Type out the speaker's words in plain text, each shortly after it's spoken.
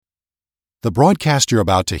The broadcast you're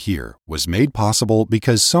about to hear was made possible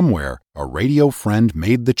because somewhere a radio friend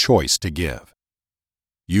made the choice to give.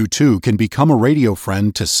 You too can become a radio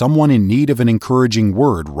friend to someone in need of an encouraging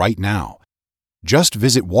word right now. Just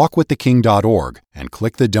visit walkwiththeking.org and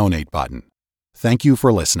click the donate button. Thank you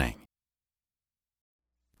for listening.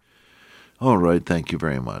 All right, thank you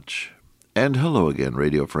very much. And hello again,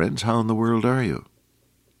 radio friends. How in the world are you?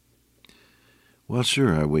 Well,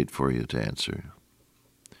 sure, I wait for you to answer.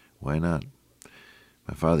 Why not?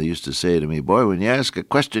 My father used to say to me, "Boy, when you ask a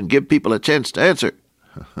question, give people a chance to answer."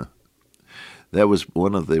 That was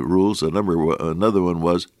one of the rules. Another one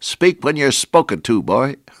was, "Speak when you're spoken to,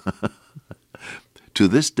 boy." To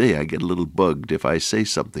this day, I get a little bugged if I say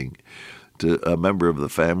something to a member of the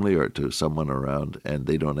family or to someone around and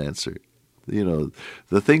they don't answer. You know,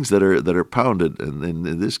 the things that are pounded, and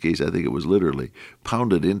in this case, I think it was literally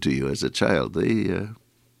pounded into you as a child. They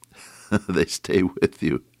they stay with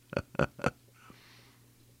you.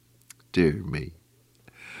 Dear me.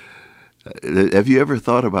 Have you ever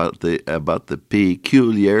thought about the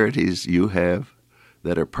peculiarities you have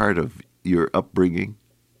that are part of your upbringing?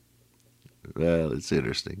 Well, it's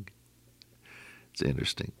interesting. It's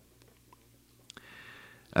interesting.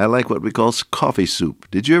 I like what we call coffee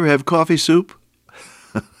soup. Did you ever have coffee soup?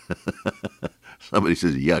 Somebody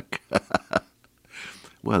says, yuck.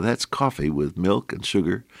 Well, that's coffee with milk and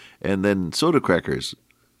sugar and then soda crackers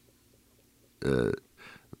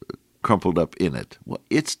crumpled up in it. Well,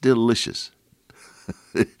 it's delicious.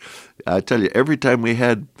 I tell you, every time we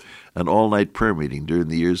had an all-night prayer meeting during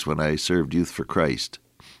the years when I served Youth for Christ,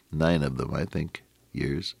 9 of them, I think,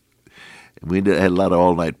 years, we had a lot of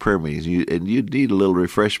all-night prayer meetings, and you'd need a little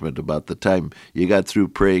refreshment about the time you got through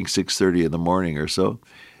praying 6:30 in the morning or so,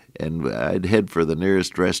 and I'd head for the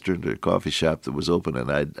nearest restaurant or coffee shop that was open,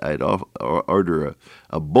 and I'd order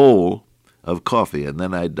a bowl of coffee, and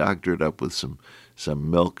then I'd doctor it up with some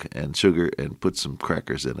milk and sugar and put some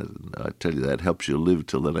crackers in it. And I tell you, that helps you live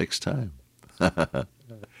till the next time.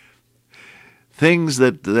 Things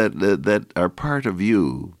that are part of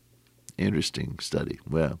you. Interesting study.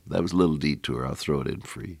 Well, that was a little detour. I'll throw it in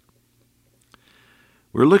free.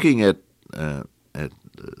 We're looking at the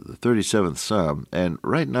 37th Psalm, and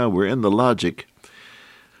right now we're in the logic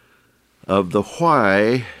of the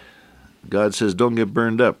why God says, don't get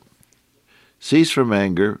burned up. Cease from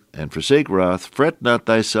anger and forsake wrath. Fret not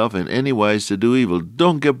thyself in any wise to do evil.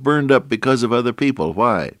 Don't get burned up because of other people.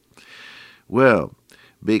 Why? Well,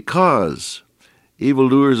 because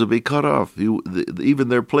evildoers will be cut off. Even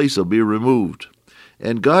their place will be removed.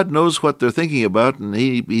 And God knows what they're thinking about, and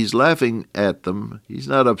He's laughing at them. He's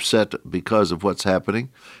not upset because of what's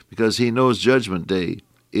happening, because He knows Judgment Day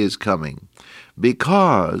is coming.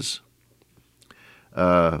 Because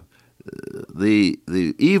the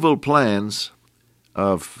evil plans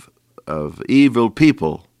of evil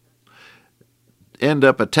people end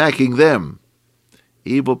up attacking them.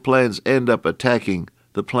 Evil plans end up attacking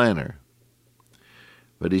the planner.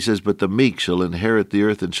 But He says, but the meek shall inherit the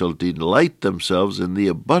earth and shall delight themselves in the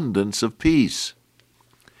abundance of peace.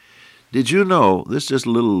 Did you know, this is just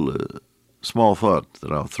a little small thought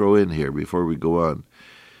that I'll throw in here before we go on.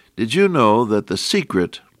 Did you know that the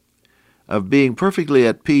secret of being perfectly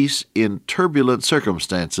at peace in turbulent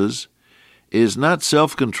circumstances is not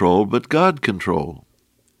self-control, but God-control?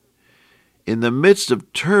 In the midst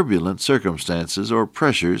of turbulent circumstances or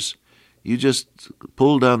pressures, you just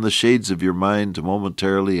pull down the shades of your mind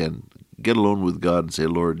momentarily and get alone with God and say,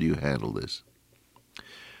 Lord, you handle this.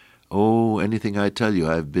 Oh, anything I tell you,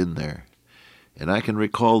 I've been there. And I can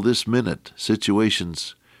recall this minute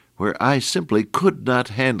situations where I simply could not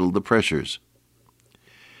handle the pressures.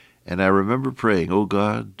 And I remember praying, oh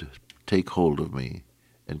God, take hold of me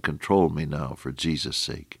and control me now for Jesus'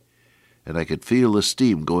 sake. And I could feel the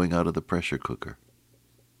steam going out of the pressure cooker.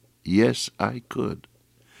 Yes, I could.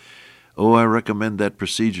 Oh, I recommend that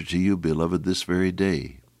procedure to you, beloved, this very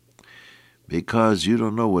day, because you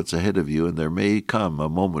don't know what's ahead of you, and there may come a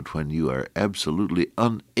moment when you are absolutely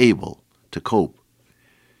unable to cope.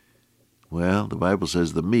 Well, the Bible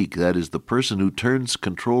says the meek, that is the person who turns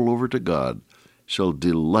control over to God, shall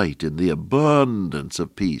delight in the abundance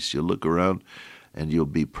of peace. You'll look around and you'll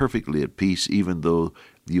be perfectly at peace, even though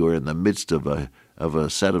you are in the midst of a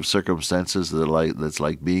set of circumstances that's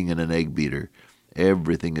like being in an egg beater.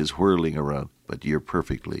 Everything is whirling around, but you're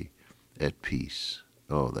perfectly at peace.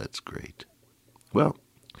 Oh, that's great. Well,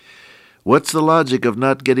 what's the logic of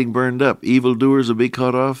not getting burned up? Evildoers will be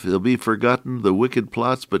cut off. They'll be forgotten, the wicked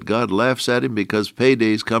plots, but God laughs at him because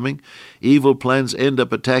payday's coming. Evil plans end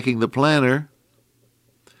up attacking the planner.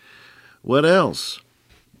 What else?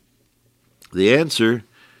 The answer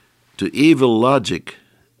to evil logic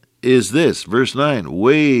is this, verse 9,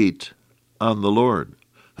 wait on the Lord.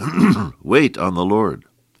 Wait on the Lord.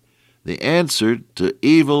 The answer to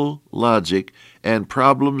evil logic and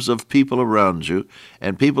problems of people around you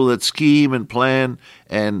and people that scheme and plan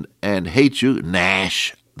and hate you,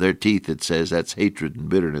 gnash their teeth, it says. That's hatred and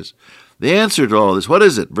bitterness. The answer to all this, what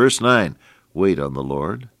is it? Verse 9, wait on the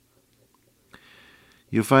Lord.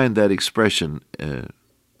 You find that expression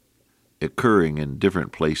occurring in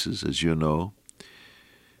different places, as you know.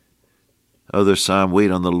 Other psalm,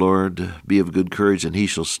 wait on the Lord, be of good courage, and he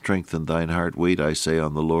shall strengthen thine heart. Wait, I say,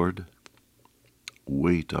 on the Lord.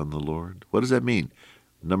 Wait on the Lord. What does that mean?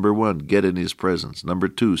 Number 1, get in his presence. Number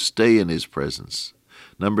 2, stay in his presence.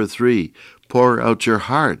 Number 3, pour out your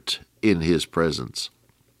heart in his presence.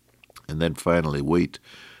 And then finally, wait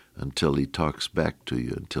until he talks back to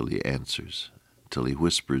you, until he answers, until he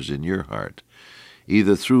whispers in your heart,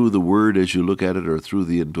 either through the Word as you look at it or through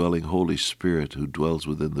the indwelling Holy Spirit who dwells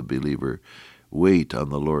within the believer. Wait on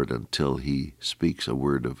the Lord until he speaks a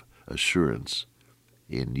word of assurance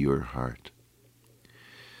in your heart.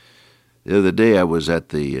 The other day I was at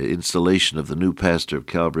the installation of the new pastor of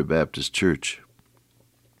Calvary Baptist Church,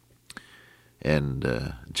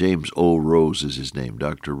 and James O. Rose is his name,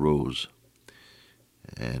 Dr. Rose,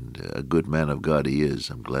 and a good man of God he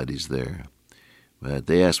is. I'm glad he's there. But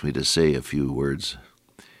they asked me to say a few words,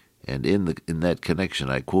 and in that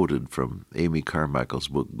connection I quoted from Amy Carmichael's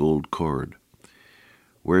book, Gold Cord,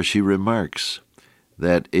 where she remarks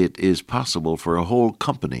that it is possible for a whole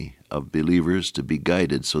company of believers to be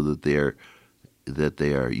guided so that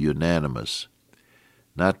they are unanimous,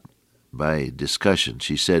 not by discussion.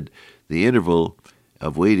 She said, the interval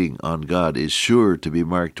of waiting on God is sure to be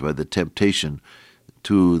marked by the temptation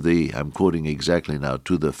to the, I'm quoting exactly now,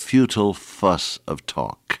 to the futile fuss of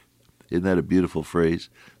talk. Isn't that a beautiful phrase?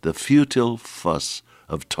 The futile fuss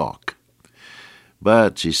of talk.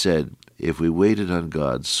 But, she said, if we waited on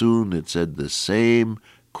God, soon, it said, the same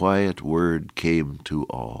quiet word came to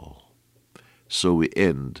all. So we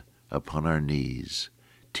end upon our knees.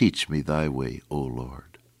 Teach me thy way, O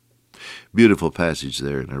Lord. Beautiful passage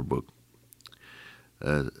there in her book.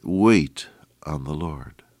 Wait on the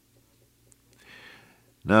Lord.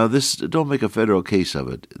 Now, this, don't make a federal case of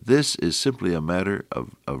it. This is simply a matter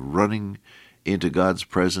of running into God's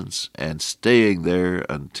presence and staying there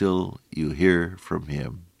until you hear from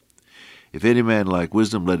him. If any man lack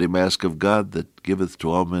wisdom, let him ask of God, that giveth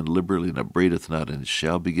to all men liberally, and upbraideth not, and it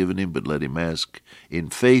shall be given him. But let him ask in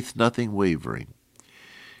faith, nothing wavering.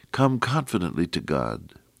 Come confidently to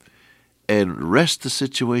God, and rest the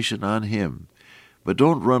situation on him. But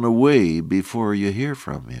don't run away before you hear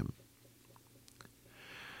from him.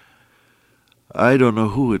 I don't know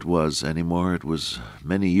who it was anymore. It was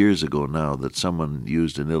many years ago now that someone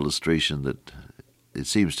used an illustration that, it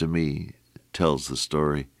seems to me, tells the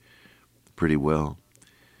story pretty well.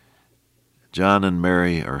 John and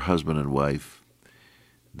Mary are husband and wife.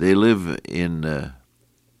 They live in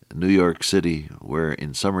New York City, where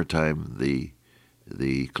in summertime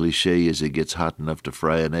the cliche is it gets hot enough to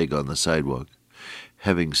fry an egg on the sidewalk.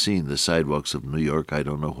 Having seen the sidewalks of New York, I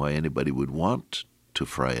don't know why anybody would want to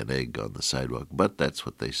fry an egg on the sidewalk, but that's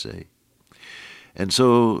what they say. And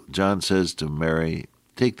so John says to Mary,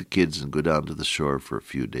 take the kids and go down to the shore for a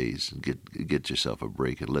few days and get yourself a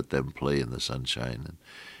break and let them play in the sunshine,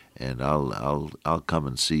 and I'll come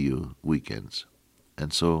and see you weekends.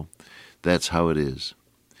 And so that's how it is.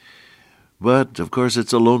 But of course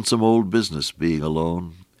it's a lonesome old business being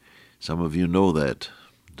alone. Some of you know that,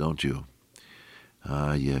 don't you?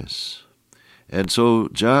 Ah, yes. And so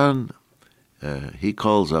John, he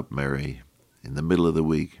calls up Mary in the middle of the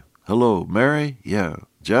week. Hello, Mary? Yeah.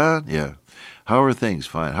 John? Yeah. How are things?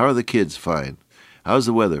 Fine. How are the kids? Fine. How's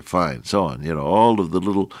the weather? Fine. So on. You know, all of the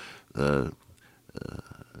little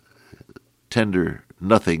tender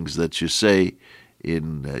nothings that you say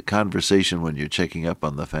in conversation when you're checking up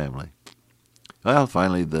on the family. Well,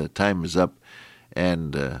 finally the time is up,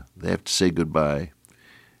 and they have to say goodbye.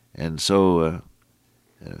 And so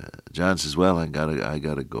John says, well, I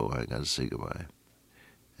gotta go. I gotta say goodbye.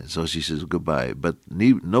 And so she says goodbye, but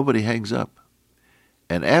nobody hangs up.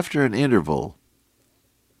 And after an interval,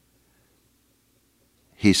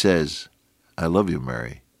 he says, I love you,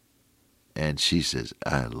 Mary. And she says,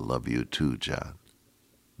 I love you too, John.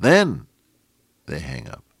 Then they hang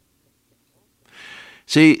up.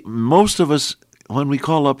 See, most of us, when we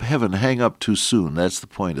call up heaven, hang up too soon. That's the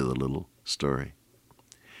point of the little story.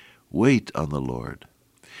 Wait on the Lord.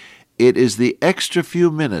 It is the extra few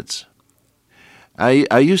minutes.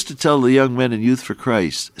 I used to tell the young men in Youth for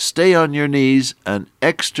Christ, stay on your knees an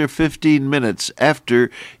extra 15 minutes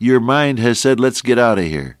after your mind has said, let's get out of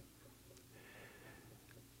here.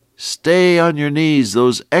 Stay on your knees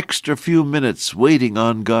those extra few minutes waiting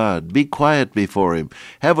on God. Be quiet before Him.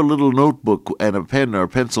 Have a little notebook and a pen or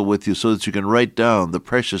pencil with you so that you can write down the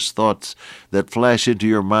precious thoughts that flash into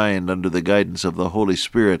your mind under the guidance of the Holy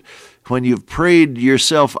Spirit. When you've prayed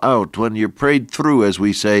yourself out, when you're prayed through, as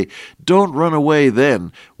we say, don't run away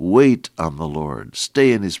then. Wait on the Lord.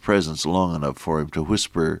 Stay in His presence long enough for Him to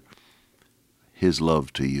whisper His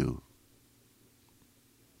love to you.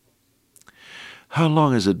 How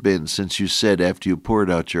long has it been since you said, after you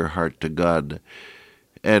poured out your heart to God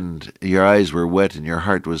and your eyes were wet and your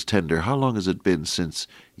heart was tender, how long has it been since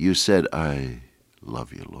you said, I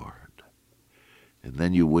love you, Lord? And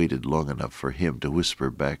then you waited long enough for Him to whisper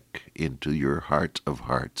back into your heart of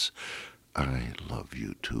hearts, I love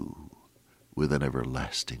you too, with an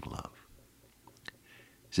everlasting love.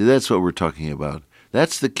 See, that's what we're talking about.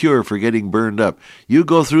 That's the cure for getting burned up. You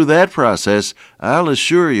go through that process, I'll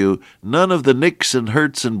assure you, none of the nicks and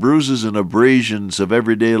hurts and bruises and abrasions of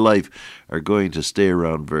everyday life are going to stay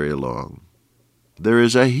around very long. There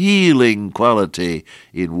is a healing quality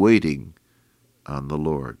in waiting on the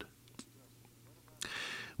Lord.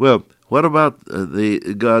 Well, what about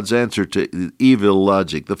God's answer to evil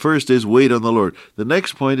logic? The first is wait on the Lord. The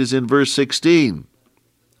next point is in verse 16.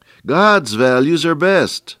 God's values are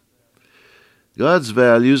best. God's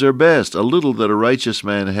values are best. A little that a righteous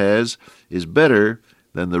man has is better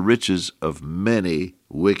than the riches of many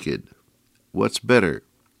wicked. What's better?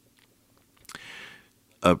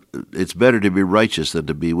 It's better to be righteous than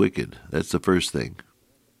to be wicked. That's the first thing.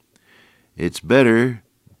 It's better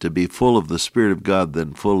to be full of the Spirit of God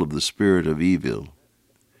than full of the spirit of evil.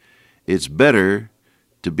 It's better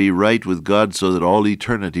to be right with God so that all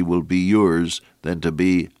eternity will be yours than to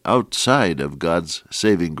be outside of God's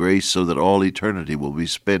saving grace so that all eternity will be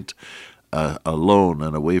spent alone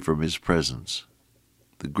and away from His presence.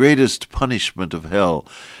 The greatest punishment of hell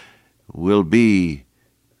will be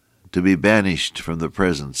to be banished from the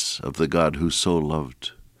presence of the God who so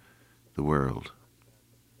loved the world.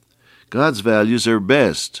 God's values are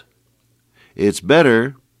best. It's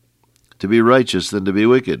better to be righteous than to be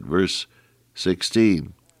wicked. Verse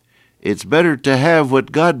 16. It's better to have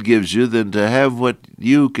what God gives you than to have what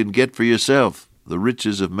you can get for yourself. The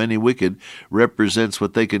riches of many wicked represents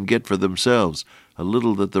what they can get for themselves, a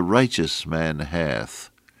little that the righteous man hath.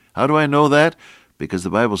 How do I know that? Because the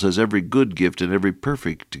Bible says every good gift and every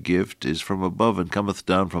perfect gift is from above and cometh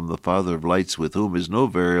down from the Father of lights, with whom is no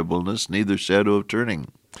variableness, neither shadow of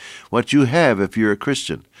turning. What you have if you're a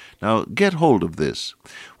Christian. Now get hold of this.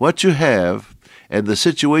 What you have and the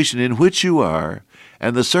situation in which you are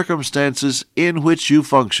and the circumstances in which you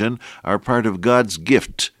function are part of God's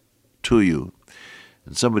gift to you.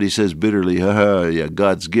 And somebody says bitterly, yeah,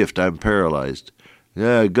 God's gift, I'm paralyzed.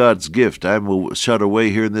 Yeah, God's gift, I'm shut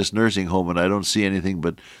away here in this nursing home and I don't see anything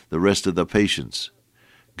but the rest of the patients.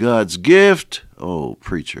 God's gift? Oh,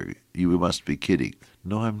 preacher, you must be kidding.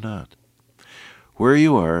 No, I'm not. Where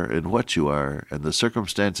you are and what you are and the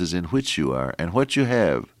circumstances in which you are and what you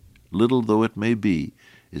have, little though it may be,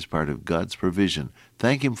 is part of God's provision.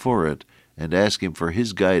 Thank Him for it and ask Him for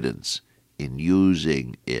His guidance in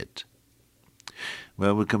using it.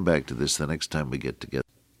 Well, we'll come back to this the next time we get together.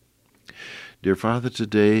 Dear Father,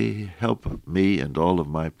 today help me and all of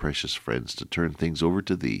my precious friends to turn things over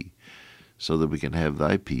to Thee so that we can have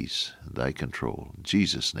Thy peace and Thy control. In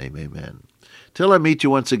Jesus' name, amen. Till I meet you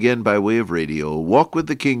once again by way of radio, walk with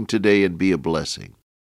the King today and be a blessing.